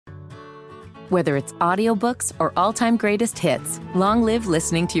Whether it's audiobooks or all-time greatest hits, long live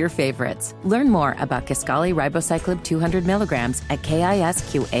listening to your favorites. Learn more about Kisqali Ribociclib 200 milligrams at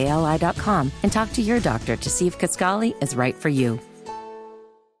KISQALI.com and talk to your doctor to see if Kisqali is right for you.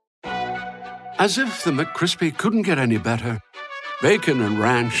 As if the McCrispy couldn't get any better, Bacon and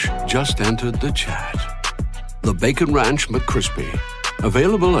Ranch just entered the chat. The Bacon Ranch McCrispy,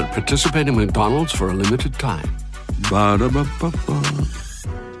 available at participating McDonald's for a limited time. Ba-da-ba-ba-ba.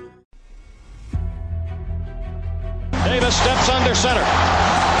 Davis steps under center.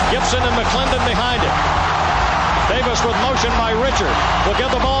 Gibson and McClendon behind him. Davis with motion by Richard. Will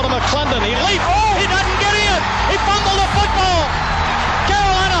give the ball to McClendon. He leaps. Oh, he doesn't get in. He fumbled the football.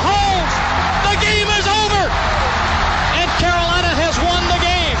 Carolina holds. The game is over. And Carolina has won the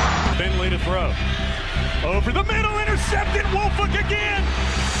game. Finley to throw. Over the middle, intercepted. Wolford again.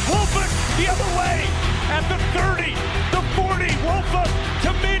 Wolford the other way. At the 30, the 40. Wolford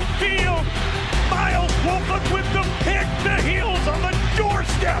to midfield. Miles Wolford with the pick, the Heels on the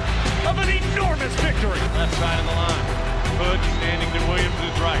doorstep of an enormous victory. Left side of the line. Hood standing to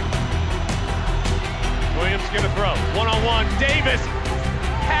Williams' right. Williams gonna throw. One-on-one. Davis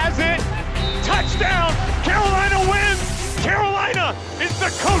has it. Touchdown. Carolina wins. Carolina is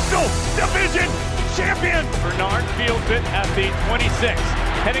the Coastal Division champion. Bernard fields it at the 26.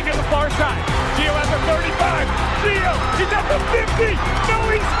 Heading to the far side. Gio at the 35. Gio, he's at the 50. No,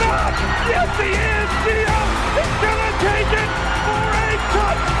 he's not. Yes, he is. Gio is going to take it for a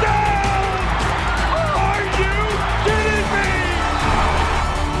touchdown. Are you kidding me?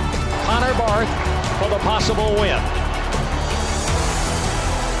 Connor Barth for the possible win.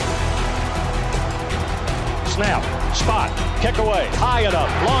 Snap, spot, kick away, high enough,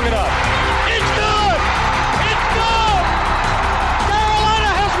 long enough. It's good! It's good!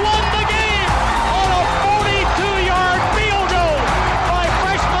 Carolina has won the game on a 42-yard field goal by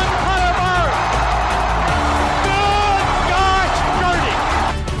freshman Connor Barth. Good gosh, dirty!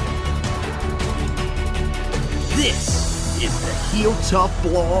 This is the Heel Tough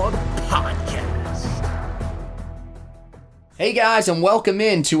Blog Podcast. Hey guys, and welcome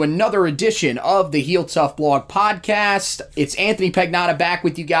in to another edition of the Heel Tough Blog Podcast. It's Anthony Pagnotta back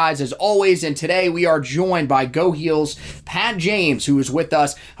with you guys as always, and today we are joined by GoHeels' Pat James, who is with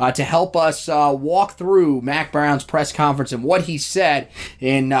us to help us walk through Mack Brown's press conference and what he said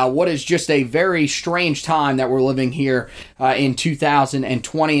in what is just a very strange time that we're living here in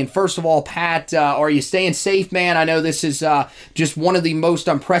 2020. And first of all, Pat, are you staying safe, man? I know this is just one of the most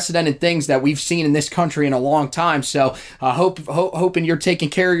unprecedented things that we've seen in this country in a long time, so hoping you're taking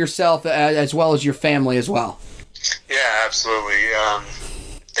care of yourself as well as your family as well. Yeah, absolutely.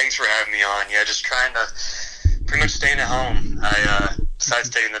 Thanks for having me on. Yeah, just trying to pretty much staying at home. Besides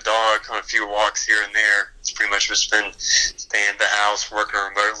taking the dog on a few walks here and there, it's pretty much just been staying at the house, working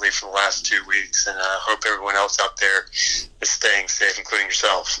remotely for the last 2 weeks, and hope everyone else out there is staying safe, including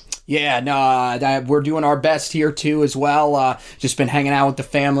yourself. Yeah, no, we're doing our best here too as well. Just been hanging out with the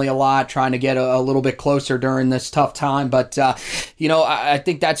family a lot, trying to get a little bit closer during this tough time. But I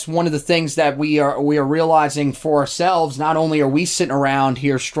think that's one of the things that we are realizing for ourselves. Not only are we sitting around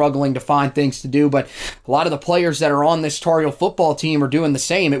here struggling to find things to do, but a lot of the players that are on this Tar Heel football team are doing the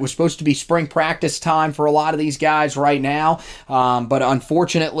same. It was supposed to be spring practice time for a lot of these guys right now, but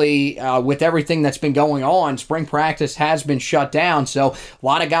unfortunately, with everything that's been going on, spring practice has been shut down. So a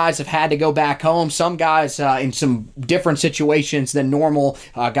lot of guys have had to go back home. Some guys in some different situations than normal.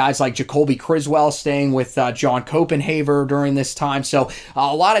 Guys like Jacoby Criswell staying with John Copenhaver during this time. So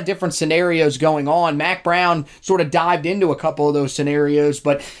a lot of different scenarios going on. Mack Brown sort of dived into a couple of those scenarios,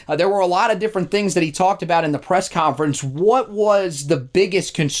 but there were a lot of different things that he talked about in the press conference. What was the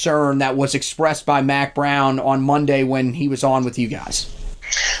biggest concern that was expressed by Mack Brown on Monday when he was on with you guys?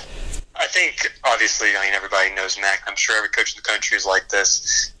 I think, obviously, everybody knows Mack. I'm sure every coach in the country is like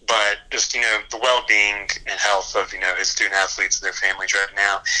this. But just, the well-being and health of, his student athletes and their families right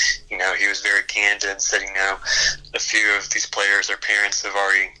now. He was very candid and said, a few of these players, their parents have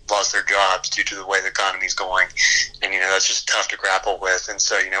already lost their jobs due to the way the economy's going. And, that's just tough to grapple with. And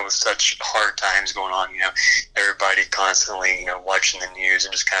so, with such hard times going on, everybody constantly, watching the news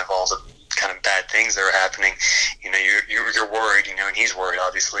and just kind of all the kind of bad things that are happening, you're worried, and he's worried,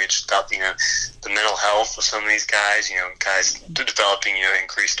 obviously, just about, the mental health of some of these guys, guys developing,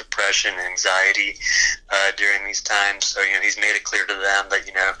 increased depression and anxiety during these times. So, he's made it clear to them that,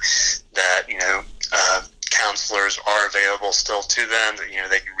 counselors are available still to them, that,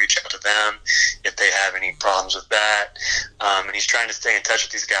 they can reach out to them if they have any problems with that. And he's trying to stay in touch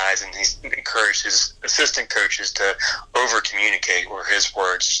with these guys, and he's encouraged his assistant coaches to over-communicate, were his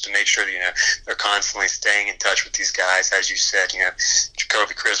words, just to make sure that, they're constantly staying in touch with these guys. As you said,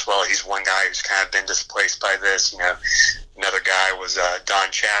 Jacoby Criswell, he's one guy who's kind of been displaced by this. Another guy was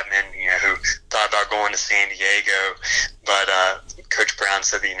Don Chapman, who thought about going to San Diego, but Coach Brown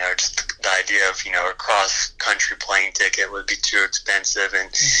said that, just the idea of, a cross-country plane ticket would be too expensive, and,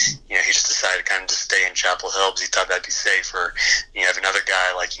 he just decided kind of to stay in Chapel Hill because he thought that'd be safer. You have another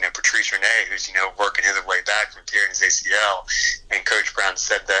guy like, Patrice Renee, who's, working his way back from tearing his ACL, and Coach Brown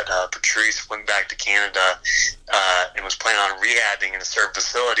said that Patrice went back to Canada and was planning on rehabbing in a certain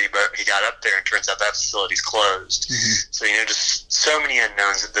facility, but he got up there and turns out that facility's closed. Mm-hmm. So, just so many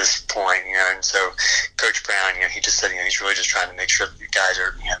unknowns at this point, and so Coach Brown, he just said, he's really just trying to make sure that the guys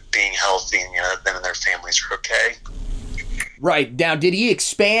are, being healthy, and, them and their families are okay. Right. Now, did he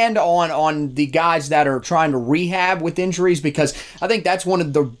expand on the guys that are trying to rehab with injuries? Because I think that's one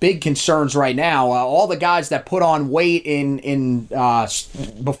of the big concerns right now. All the guys that put on weight in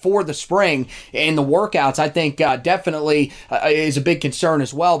before the spring in the workouts, I think definitely is a big concern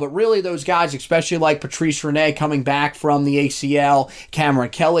as well. But really, those guys, especially like Patrice Renee coming back from the ACL,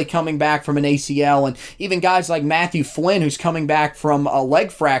 Cameron Kelly coming back from an ACL, and even guys like Matthew Flynn, who's coming back from a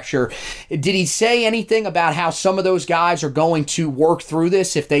leg fracture. Did he say anything about how some of those guys are going to work through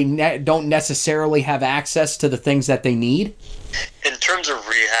this if they don't necessarily have access to the things that they need? In terms of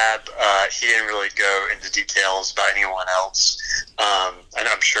rehab, he didn't really go into details about anyone else. And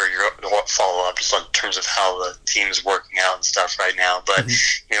I'm sure you'll follow up just on terms of how the team is working out and stuff right now. But,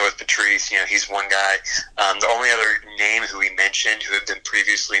 with Patrice, he's one guy. The only other name who he mentioned, who had been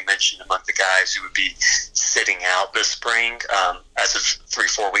previously mentioned among the guys who would be sitting out this spring, as of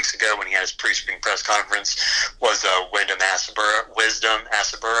 3-4 weeks ago when he had his pre-spring press conference, was Wisdom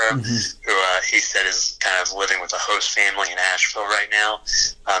Asabura, who he said is kind of living with a host family in Asheville right now,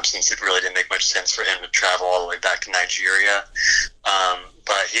 since it really didn't make much sense for him to travel all the way back to Nigeria.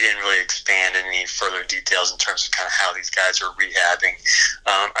 But he didn't really expand in any further details in terms of kind of how these guys are rehabbing.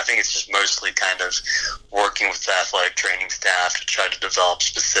 I think it's just mostly kind of working with the athletic training staff to try to develop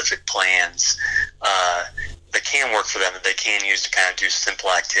specific plans that can work for them, that they can use to kind of do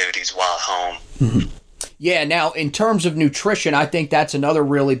simple activities while at home. Mm-hmm. Yeah, now in terms of nutrition, I think that's another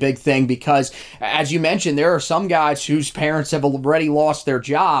really big thing because, as you mentioned, there are some guys whose parents have already lost their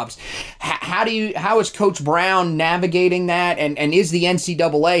jobs. How is Coach Brown navigating that, and is the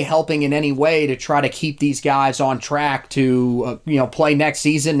NCAA helping in any way to try to keep these guys on track to play next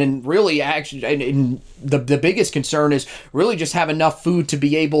season? And really, actually, the biggest concern is really just have enough food to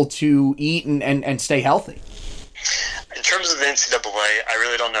be able to eat and stay healthy. In terms of the NCAA, I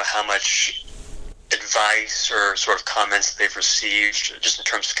really don't know how much advice or sort of comments they've received just in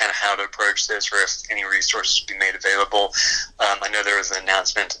terms of kind of how to approach this, or if any resources will be made available. I know there was an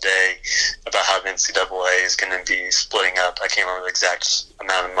announcement today about how the NCAA is going to be splitting up, I can't remember the exact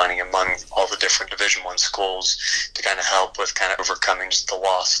amount of money, among all the different Division I schools to kind of help with kind of overcoming just the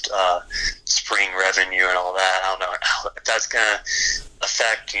lost spring revenue and all that. I don't know how that's going to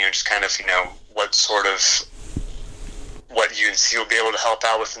affect, just kind of, what UNC will be able to help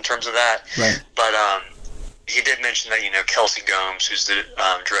out with in terms of that. Right. But he did mention that, Kelsey Gomes, who's the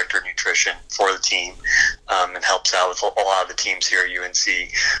director of nutrition for the team, and helps out with a lot of the teams here at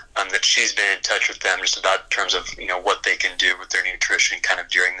UNC, that she's been in touch with them just about in terms of, what they can do with their nutrition kind of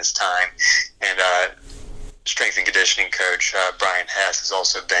during this time. And strength and conditioning coach Brian Hess has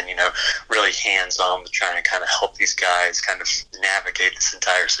also been, really hands-on with trying to kind of help these guys kind of navigate this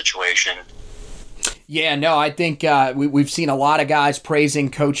entire situation. Yeah, no, I think we've seen a lot of guys praising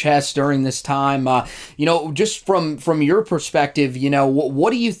Coach Hess during this time. Just from your perspective, what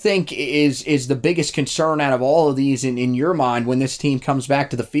do you think is the biggest concern out of all of these in your mind when this team comes back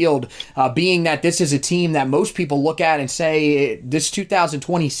to the field, being that this is a team that most people look at and say this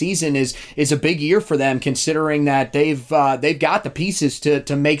 2020 season is a big year for them, considering that they've got the pieces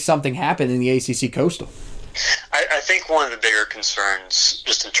to make something happen in the ACC Coastal? I think one of the bigger concerns,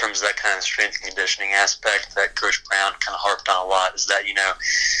 just in terms of that kind of strength and conditioning aspect that Coach Brown kind of harped on a lot, is that,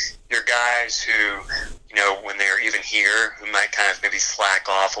 your guys who, when they're even here, who might kind of maybe slack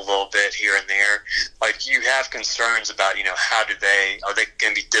off a little bit here and there, like you have concerns about, are they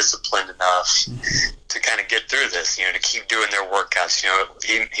going to be disciplined enough to kind of get through this, to keep doing their workouts.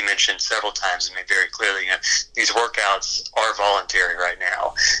 He mentioned several times and made very clearly, these workouts are voluntary right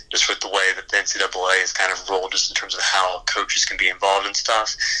now. just with the way that the NCAA is kind of rolled, just in terms of how coaches can be involved in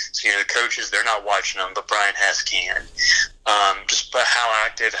stuff. So, the coaches, they're not watching them, but Brian Hess can. Just but how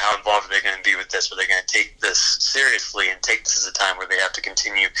active, how involved are they going to be with this? Are they going to take this seriously and take this as a time where they have to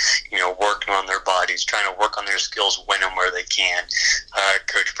continue, working on their bodies, trying to work on their skills when and where they can?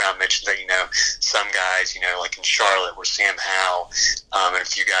 Coach Brown mentioned that, some guys, like in Charlotte, where Sam Howell and a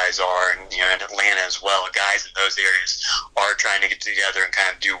few guys are, and, in Atlanta as well, guys in those areas are trying to get together and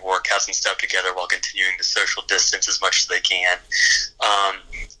kind of do workouts and stuff together while continuing to social distance as much as they can.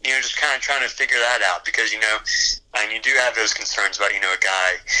 Just kind of trying to figure that out, because, and you do have those concerns about, a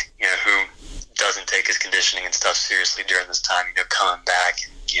guy, who doesn't take his conditioning and stuff seriously during this time, coming back.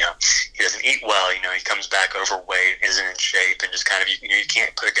 He doesn't eat well, he comes back overweight, isn't in shape, and just kind of, you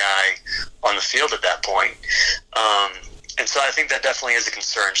can't put a guy on the field at that point. And so I think that definitely is a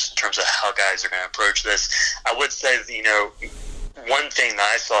concern, just in terms of how guys are going to approach this. I would say that, one thing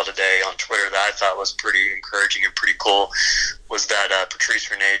that I saw today on Twitter that I thought was pretty encouraging and pretty cool was that Patrice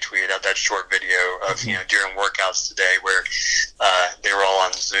Renee tweeted out that short video of, during workouts today, where they were all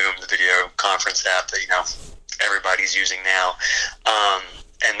on Zoom, the video conference app that, everybody's using now.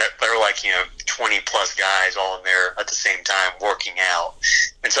 And that there were 20 plus guys all in there at the same time working out.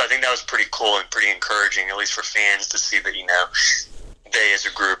 And so I think that was pretty cool and pretty encouraging, at least for fans, to see that, they as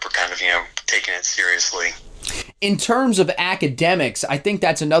a group are kind of, taking it seriously. In terms of academics, I think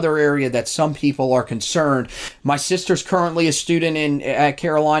that's another area that some people are concerned. My sister's currently a student at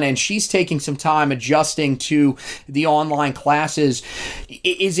Carolina, and she's taking some time adjusting to the online classes.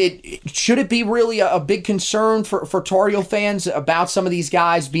 Should it be really a big concern for Tar Heel fans about some of these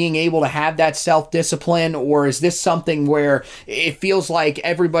guys being able to have that self-discipline, or is this something where it feels like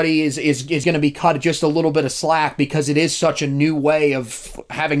everybody is going to be cut just a little bit of slack, because it is such a new way of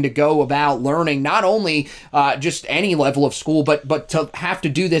having to go about learning, not only just any level of school, but to have to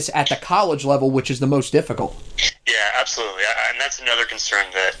do this at the college level, which is the most difficult? Yeah, absolutely. And that's another concern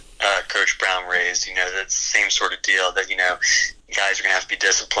that Coach Brown raised, that same sort of deal, that, guys are going to have to be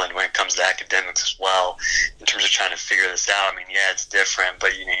disciplined when it comes to academics as well, in terms of trying to figure this out. I mean, yeah, it's different,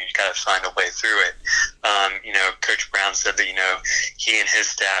 but, you got to find a way through it. Coach Brown said that, he and his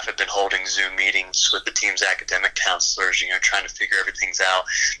staff have been holding Zoom meetings with the team's academic counselors, trying to figure everything out.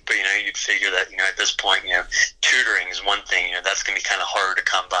 But, you'd figure that, at this point, tutoring is one thing, that's going to be kind of harder to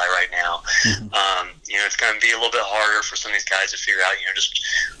come by right now. Mm-hmm. It's going to be a little bit harder for some of these guys to figure out, just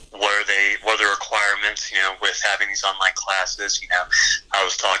what are the requirements, with having these online classes. I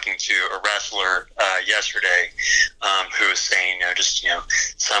was talking to a wrestler yesterday who was saying,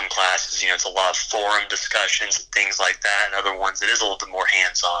 some classes, it's a lot of forum discussions and things like that, and other ones it is a little bit more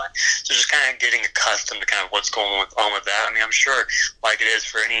hands-on. So just kind of getting accustomed to kind of what's going on with that. I mean, I'm sure, like it is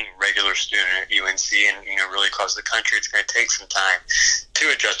for any regular student at UNC and, really across the country, it's going to take some time to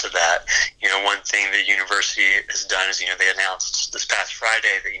adjust to that. One thing the university has done is, they announced this past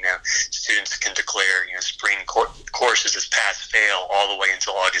Friday that, students can declare, spring courses as pass-fail all the way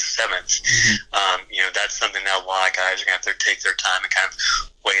until August 7th. Mm-hmm. That's something that a lot of guys are going to have to take their time and kind of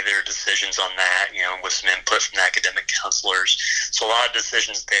weigh their decisions on that, with some input from the academic counselors. So a lot of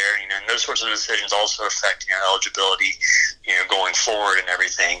decisions there, and those sorts of decisions also affect, eligibility, going forward and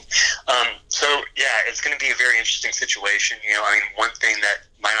everything. So, yeah, it's going to be a very interesting situation. One thing that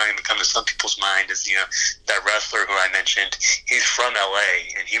might not even come to some people's mind is, that wrestler who I mentioned, he's from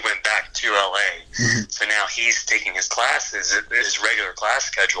LA and he went back to LA. Mm-hmm. So now he's taking his classes, his regular class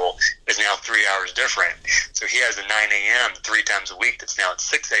schedule is now 3 hours different. So he has a 9 a.m. 3 times a week that's now at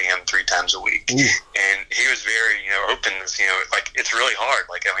 6 a.m. 3 times a week. Ooh. And he was very, open to this, it's really hard.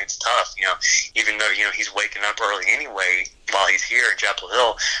 It's tough, even though, he's waking up early anyway while he's here in Chapel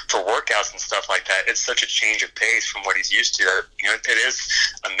Hill for workouts and stuff like that. It's such a change of pace from what he's used to. It is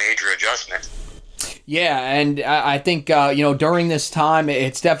a major adjustment. Yeah, and I think, during this time,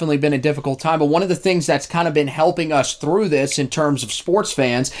 it's definitely been a difficult time. But one of the things that's kind of been helping us through this in terms of sports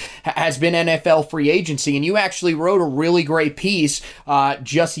fans has been NFL free agency. And you actually wrote a really great piece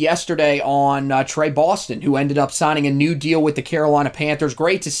just yesterday on Trey Boston, who ended up signing a new deal with the Carolina Panthers.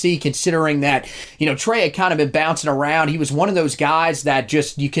 Great to see, considering that, Trey had kind of been bouncing around. He was one of those guys that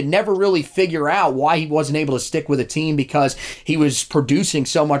just you could never really figure out why he wasn't able to stick with a team, because he was producing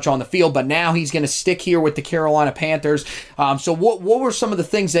so much on the field. But now he's going to stick here with the Carolina Panthers. So what were some of the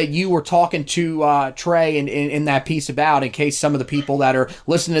things that you were talking to Trey in that piece about, in case some of the people that are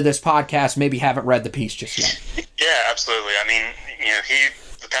listening to this podcast maybe haven't read the piece just yet? Yeah, absolutely. I mean,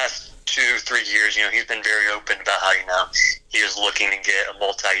 the past 2-3 years, he's been very open about how, he was looking to get a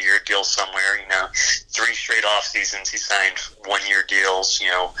multi-year deal somewhere. 3 straight off seasons he signed 1-year deals.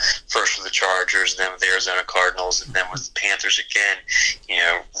 First with the Chargers, then with the Arizona Cardinals, and then with the Panthers again.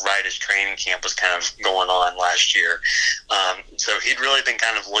 Right as training camp was kind of going on last year. So he'd really been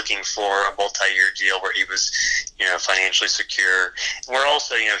kind of looking for a multi-year deal where he was, financially secure. Where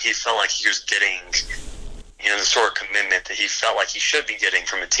also, he felt like he was getting the sort of commitment that he felt like he should be getting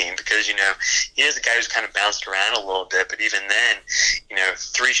from a team, because, he is a guy who's kind of bounced around a little bit, but even then,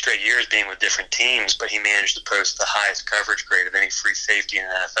 3 straight years being with different teams, but he managed to post the highest coverage grade of any free safety in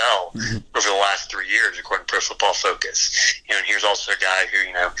the NFL over the last 3 years, according to Pro Football Focus. And here's also a guy who,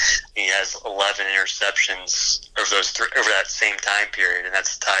 he has 11 interceptions over that same time period, and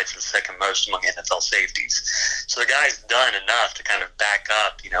that's tied for the second most among NFL safeties. So the guy's done enough to kind of back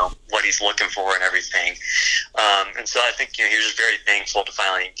up, what he's looking for and everything. And so I think, he was just very thankful to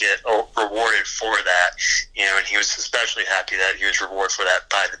finally get rewarded for that, and he was especially happy that he was rewarded for that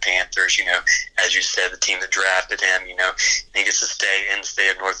by the Panthers, as you said, the team that drafted him, and he gets to stay in the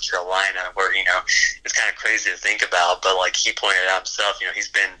state of North Carolina, where, it's kind of crazy to think about, but like he pointed out himself, he's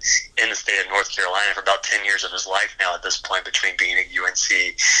been in the state of North Carolina for about 10 years of his life now at this point, between being at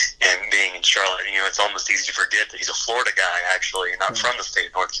UNC and being in Charlotte. It's almost easy to forget that he's a Florida guy, actually, and not from the state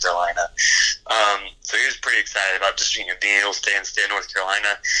of North Carolina. So he was pretty excited about just, being able to stay in the state of North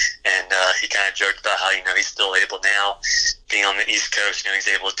Carolina. And he kind of joked about how, he's still able now, being on the East Coast, he's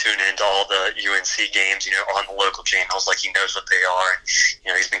able to tune into all the UNC games, on the local channels, like he knows what they are.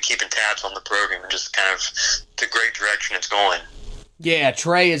 And, he's been keeping tabs on the program and just kind of the great direction it's going. Yeah,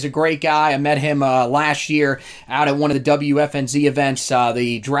 Trey is a great guy. I met him last year out at one of the WFNZ events,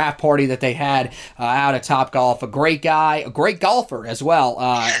 the draft party that they had out at Topgolf. A great guy, a great golfer as well.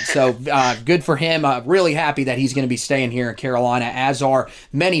 So good for him. Really happy that he's going to be staying here in Carolina, as are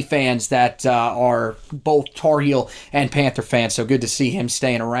many fans that are both Tar Heel and Panther fans. So good to see him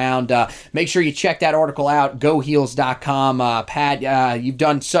staying around. Make sure you check that article out, GoHeels.com. Pat, you've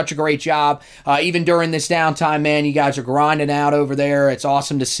done such a great job. Even during this downtime, man, you guys are grinding out over there. It's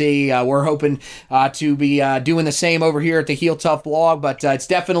awesome to see. We're hoping to be doing the same over here at the Heel Tough blog, but it's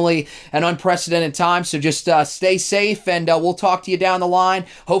definitely an unprecedented time, so just stay safe, and we'll talk to you down the line.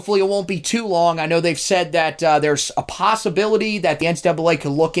 Hopefully it won't be too long. I know they've said that there's a possibility that the NCAA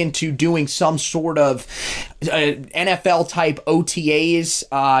could look into doing some sort of NFL-type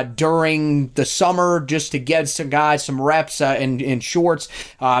OTAs during the summer, just to get some guys some reps in shorts.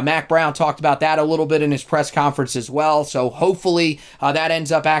 Mac Brown talked about that a little bit in his press conference as well, so hopefully that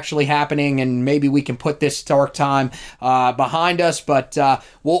ends up actually happening, and maybe we can put this dark time behind us. But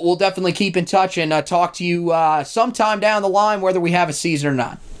we'll definitely keep in touch and talk to you sometime down the line, whether we have a season or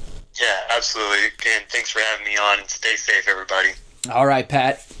not. Yeah, absolutely. And thanks for having me on, and stay safe, everybody. All right,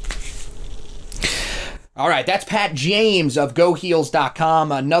 Pat. All right, that's Pat James of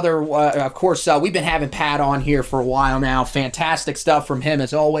GoHeels.com. Another, of course, we've been having Pat on here for a while now. Fantastic stuff from him,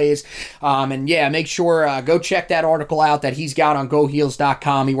 as always. And yeah, make sure, go check that article out that he's got on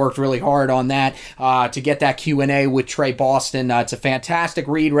GoHeels.com. He worked really hard on that to get that Q&A with Trey Boston. It's a fantastic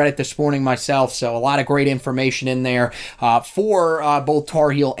read. Read it this morning myself, so a lot of great information in there for both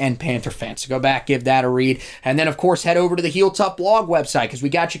Tar Heel and Panther fans. So go back, give that a read. And then, of course, head over to the Heel Tough blog website, because we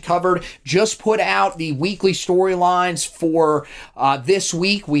got you covered. Just put out the weekly storylines for this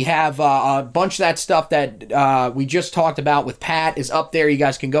week. We have a bunch of that stuff that we just talked about with Pat is up there. You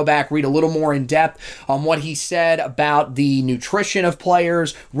guys can go back, read a little more in depth on what he said about the nutrition of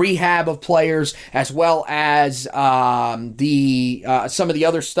players, rehab of players, as well as some of the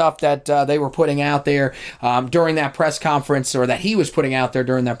other stuff that they were putting out there during that press conference, or that he was putting out there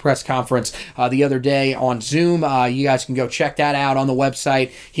during that press conference the other day on Zoom. You guys can go check that out on the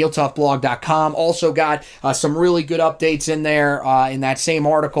website, HeelToughBlog.com. Also got some really good updates in there in that same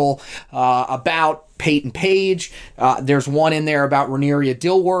article about Peyton Page. There's one in there about Reneria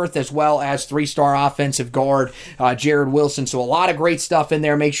Dilworth, as well as 3-star offensive guard Jared Wilson. So a lot of great stuff in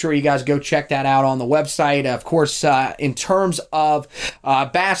there. Make sure you guys go check that out on the website. Of course, in terms of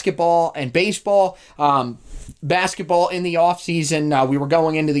basketball and baseball, basketball in the offseason, we were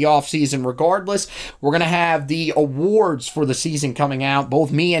going into the offseason regardless. We're going to have the awards for the season coming out.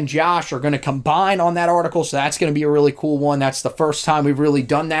 Both me and Josh are going to combine on that article, so that's going to be a really cool one. That's the first time we've really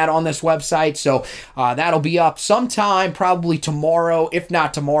done that on this website, so that'll be up sometime, probably tomorrow. If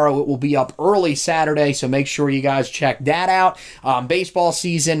not tomorrow, it will be up early Saturday, so make sure you guys check that out. Baseball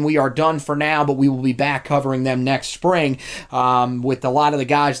season, we are done for now, but we will be back covering them next spring with a lot of the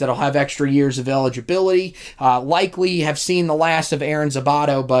guys that'll have extra years of eligibility. likely have seen the last of Aaron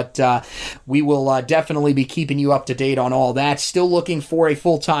Zabato, but we will definitely be keeping you up to date on all that. Still looking for a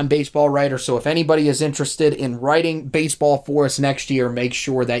full-time baseball writer, so if anybody is interested in writing baseball for us next year, make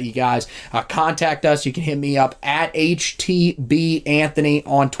sure that you guys contact us. You can hit me up at HTB Anthony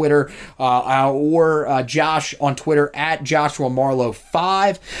on Twitter, or Josh on Twitter at Joshua Marlowe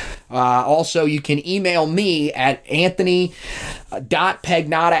 5. Also, you can email me at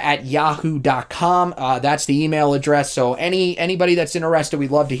anthony.pagnotta@yahoo.com. That's the email address. So anybody that's interested,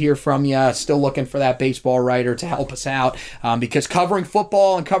 we'd love to hear from you. Still looking for that baseball writer to help us out, because covering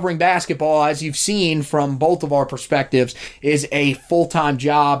football and covering basketball, as you've seen from both of our perspectives, is a full-time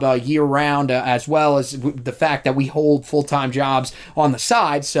job year-round, as well as the fact that we hold full-time jobs on the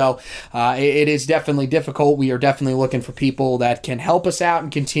side. So it is definitely difficult. We are definitely looking for people that can help us out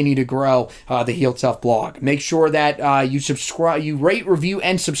and continue to grow the Heel Tough blog. Make sure that you subscribe, you rate, review,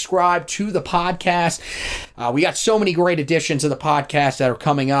 and subscribe to the podcast. We got so many great additions of the podcast that are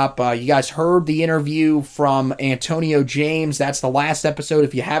coming up. You guys heard the interview from Antonio James. That's the last episode.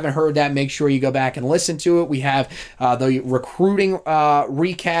 If you haven't heard that, make sure you go back and listen to it. We have the recruiting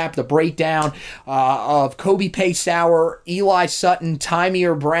recap, the breakdown of Kobe Pace-Sauer, Eli Sutton,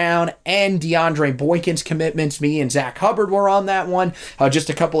 Tymier Brown, and DeAndre Boykin's commitments. Me and Zach Hubbard were on that one just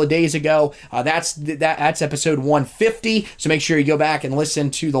a couple of days ago. That's episode 150, so make sure you go back and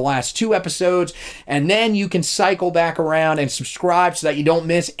listen to the last 2 episodes, and then you can cycle back around and subscribe so that you don't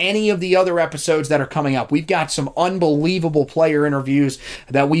miss any of the other episodes that are coming up. We've got some unbelievable player interviews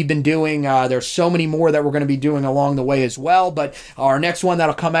that we've been doing. There's so many more that we're going to be doing along the way as well, but our next one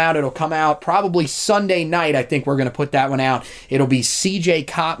it'll come out probably Sunday night. I think we're going to put that one out. It'll be CJ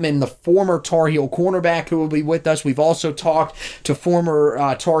Kottman, the former Tar Heel cornerback, who will be with us. We've also talked to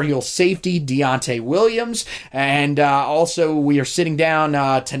former Tar Heel safety Deontay Williams, and also we are sitting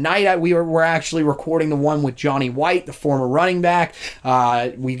down tonight. We're actually recording the one with Johnny White, the former running back.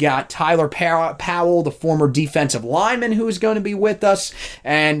 We got Tyler Powell, the former defensive lineman, who is going to be with us,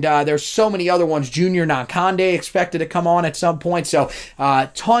 and there's so many other ones. Junior Nankande expected to come on at some point, so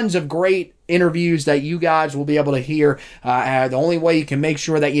tons of great interviews that you guys will be able to hear. The only way you can make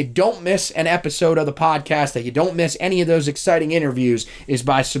sure that you don't miss an episode of the podcast, that you don't miss any of those exciting interviews, is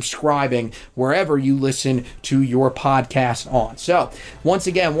by subscribing wherever you listen to your podcast on. So, once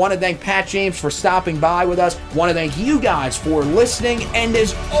again, want to thank Pat James for stopping by with us. Want to thank you guys for listening, and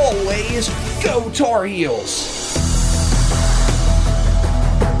as always, go Tar Heels!